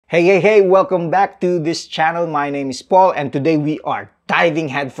Hey, welcome back to this channel. My name is Paul and today we are diving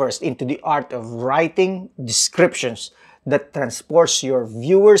headfirst into the art of writing descriptions that transports your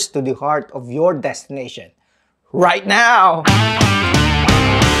viewers to the heart of your destination right now.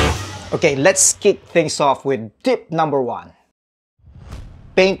 Okay, let's kick things off with tip number 1.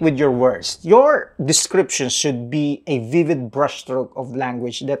 Paint with your words. Your description should be a vivid brushstroke of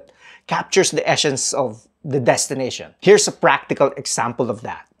language that captures the essence of the destination. Here's a practical example of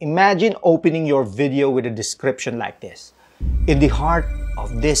that. Imagine opening your video with a description like this. In the heart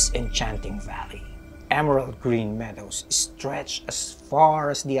of this enchanting valley, emerald green meadows stretch as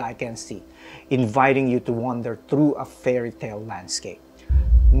far as the eye can see, inviting you to wander through a fairy tale landscape.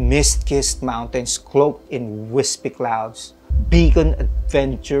 Mist-kissed mountains cloaked in wispy clouds beacon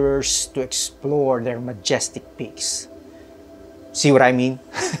adventurers to explore their majestic peaks. See what I mean?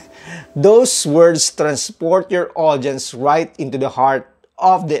 Those words transport your audience right into the heart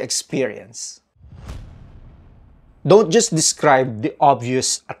of the experience. Don't just describe the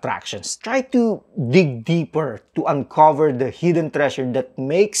obvious attractions. Try to dig deeper to uncover the hidden treasure that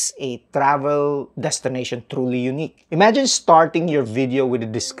makes a travel destination truly unique. Imagine starting your video with a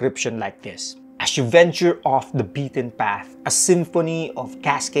description like this. As you venture off the beaten path, a symphony of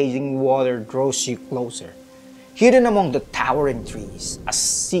cascading water draws you closer. Hidden among the towering trees, a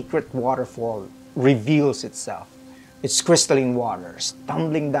secret waterfall reveals itself, its crystalline waters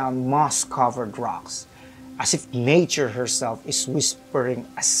tumbling down moss-covered rocks, as if nature herself is whispering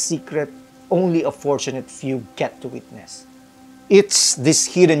a secret only a fortunate few get to witness. It's these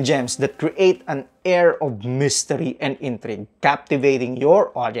hidden gems that create an air of mystery and intrigue, captivating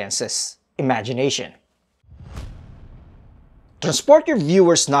your audience's imagination. Transport your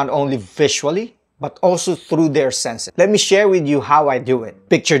viewers not only visually, but also through their senses. Let me share with you how I do it.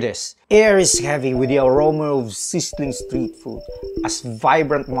 Picture this. Air is heavy with the aroma of sizzling street food as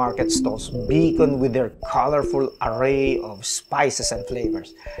vibrant market stalls beacon with their colorful array of spices and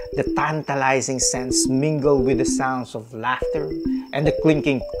flavors. The tantalizing scents mingle with the sounds of laughter and the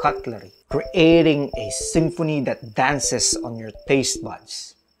clinking cutlery, creating a symphony that dances on your taste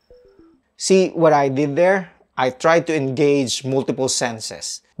buds. See what I did there? I tried to engage multiple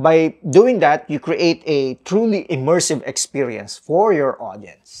senses. By doing that, you create a truly immersive experience for your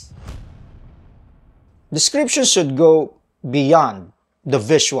audience. Descriptions should go beyond the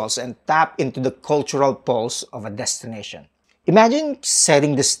visuals and tap into the cultural pulse of a destination. Imagine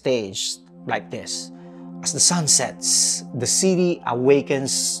setting the stage like this. As the sun sets, the city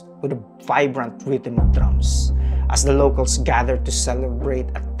awakens with a vibrant rhythm of drums as the locals gather to celebrate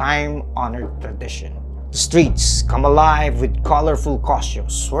a time-honored tradition. The streets come alive with colorful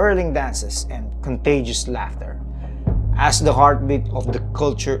costumes, swirling dances, and contagious laughter as the heartbeat of the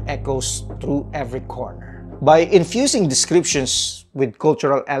culture echoes through every corner. By infusing descriptions with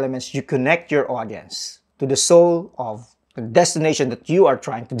cultural elements, you connect your audience to the soul of the destination that you are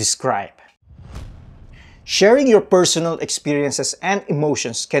trying to describe. Sharing your personal experiences and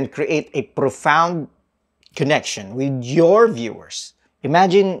emotions can create a profound connection with your viewers.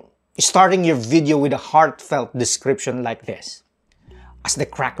 Imagine starting your video with a heartfelt description like this. As the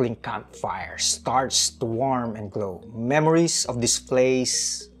crackling campfire starts to warm and glow, memories of this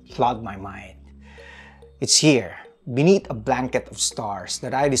place flood my mind. It's here, beneath a blanket of stars,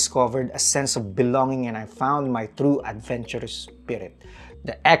 that I discovered a sense of belonging and I found my true adventurous spirit.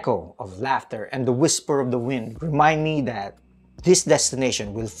 The echo of laughter and the whisper of the wind remind me that this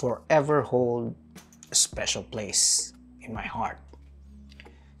destination will forever hold a special place in my heart.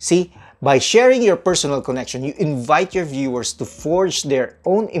 See, by sharing your personal connection, you invite your viewers to forge their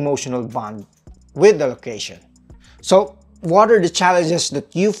own emotional bond with the location. So, what are the challenges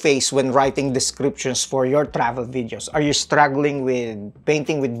that you face when writing descriptions for your travel videos? Are you struggling with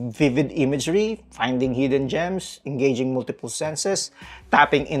painting with vivid imagery, finding hidden gems, engaging multiple senses,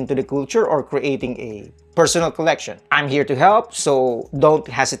 tapping into the culture, or creating a personal collection? I'm here to help, so don't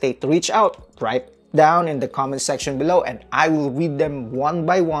hesitate to reach out. Write down in the comment section below and I will read them one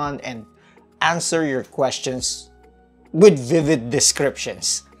by one and answer your questions with vivid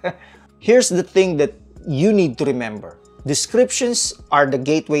descriptions. Here's the thing that you need to remember. Descriptions are the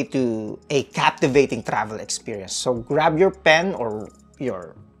gateway to a captivating travel experience. So grab your pen or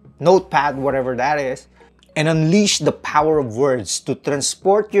your notepad, whatever that is, and unleash the power of words to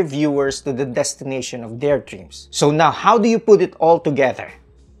transport your viewers to the destination of their dreams. So now, how do you put it all together?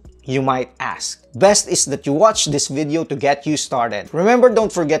 You might ask. Best is that you watch this video to get you started. Remember,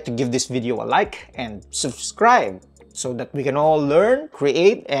 don't forget to give this video a like and subscribe so that we can all learn,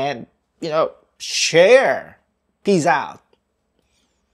 create, and, share. Peace out.